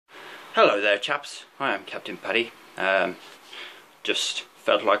Hello there chaps, I am Captain Paddy. Just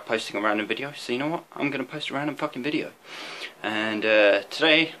felt like posting a random video, so you know what, I'm going to post a random fucking video. And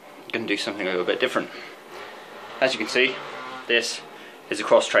today I'm going to do something a little bit different. As you can see, this is a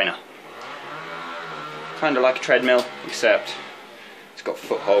cross trainer. Kind of like a treadmill, except it's got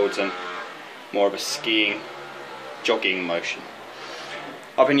footholds and more of a skiing, jogging motion.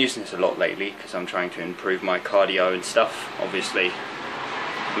 I've been using this a lot lately because I'm trying to improve my cardio and stuff, obviously.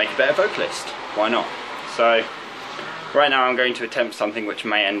 Make a better vocalist, why not? So right now I'm going to attempt something which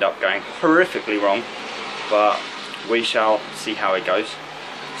may end up going horrifically wrong, but we shall see how it goes.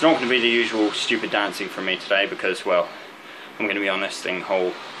 It's not going to be the usual stupid dancing from me today because, well, I'm going to be on this thing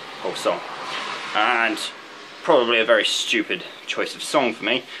whole song, and probably a very stupid choice of song for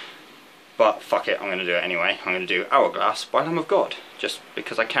me, but fuck it, I'm going to do it anyway. I'm going to do Hourglass by Lamb of God, just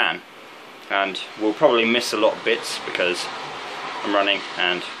because I can, and we'll probably miss a lot of bits because I'm running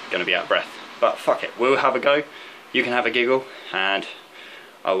and going to be out of breath. But fuck it, we'll have a go, you can have a giggle, and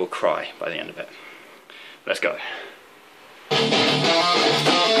I will cry by the end of it. Let's go.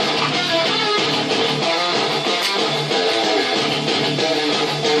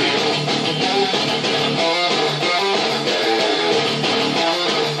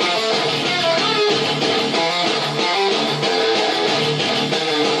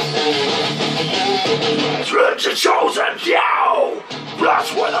 It's a chosen few.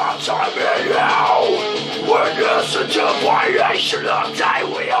 That's what I'm talking now. Witness the devastation of day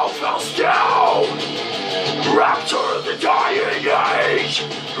we all fell still. Rapture of the dying age.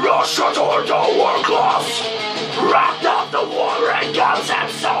 Rush toward the Hourglass. Wrapped up the warring guns, and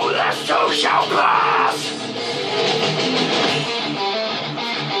so this too shall pass.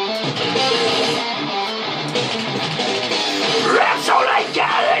 It's only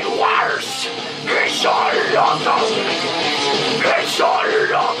getting worse. He started on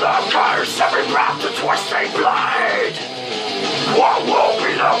the curse, every breath a twisting blade. What will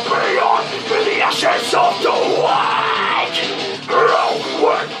be the beyond in the ashes of the white? No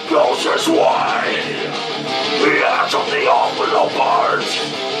wind blows his way. The edge of the envelope burns.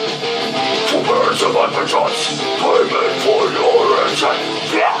 For birds of unfortunates, payment for your origin.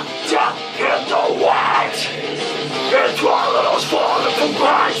 Fear, death, hit the wet. In trials falling from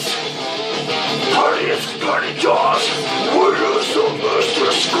grace. Party is party does. Witness the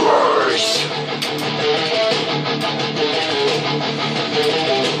mistress grace.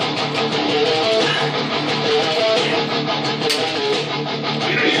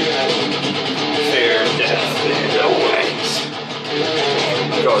 Fear, death, in the wings.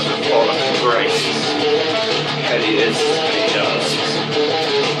 Gods have fallen from grace. And he is, and he does.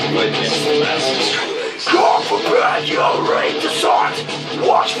 Witness the master's grace. God forbid you read the signs.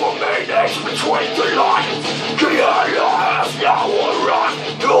 Watch for meanings between the lines. Kiana has now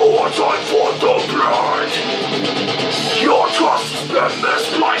arrived. No one's time for the blood. Your trust has been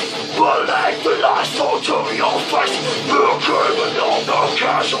misplaced. Believe the lies told to your face. The criminal, the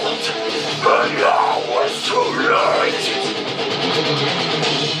casualty, and now it's too late.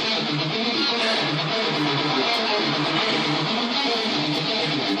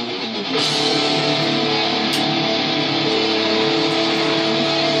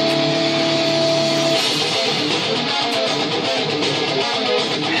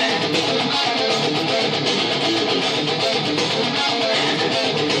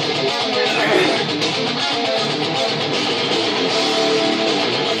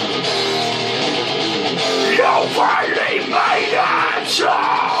 Finally made it so.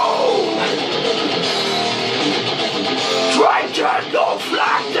 Dragged in the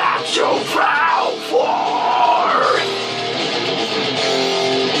flag that you fell for.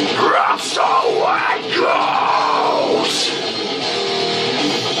 That's so it goes.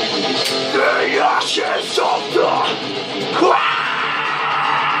 The ashes of the quake.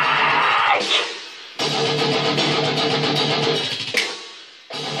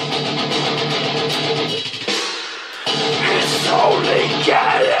 Only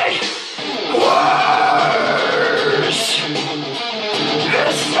getting worse.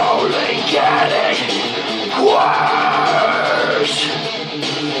 It's only getting worse.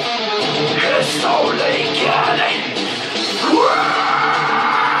 It's only getting worse.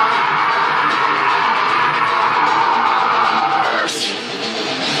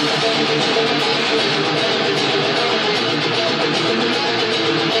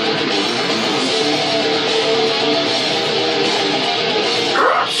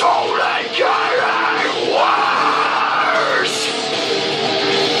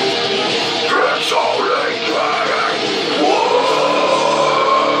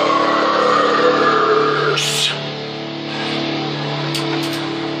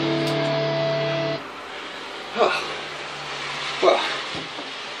 Well,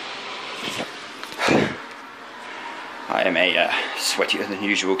 I am a sweatier than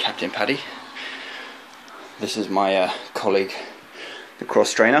usual Captain Paddy. This is my colleague, the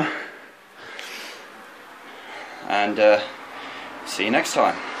cross trainer, and see you next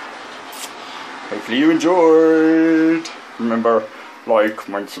time. Hopefully you enjoyed. Remember, like,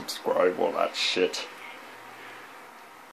 comment, subscribe, all that shit.